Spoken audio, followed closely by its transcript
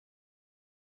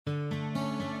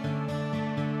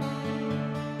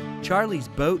Charlie's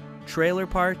Boat, Trailer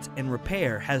Parts, and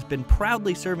Repair has been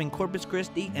proudly serving Corpus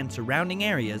Christi and surrounding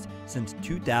areas since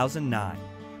 2009.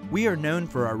 We are known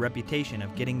for our reputation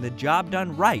of getting the job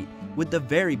done right with the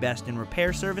very best in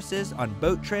repair services on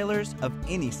boat trailers of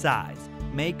any size,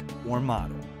 make, or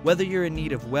model. Whether you're in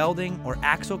need of welding or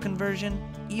axle conversion,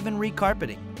 even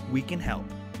recarpeting, we can help.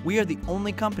 We are the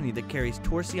only company that carries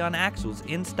torsion axles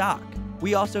in stock.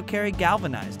 We also carry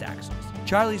galvanized axles.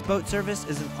 Charlie's Boat Service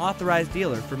is an authorized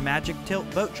dealer for Magic Tilt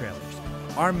boat trailers.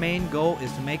 Our main goal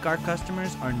is to make our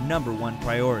customers our #1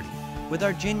 priority, with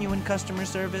our genuine customer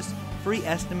service, free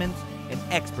estimates, and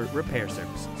expert repair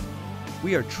services.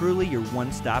 We are truly your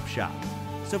one-stop shop,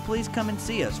 so please come and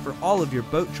see us for all of your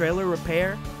boat trailer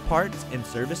repair, parts, and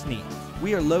service needs.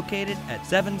 We are located at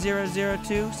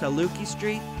 7002 Saluki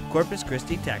Street, Corpus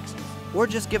Christi, Texas. Or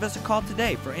just give us a call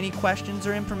today for any questions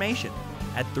or information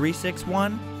at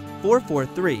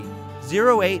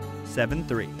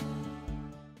 361-443-0873.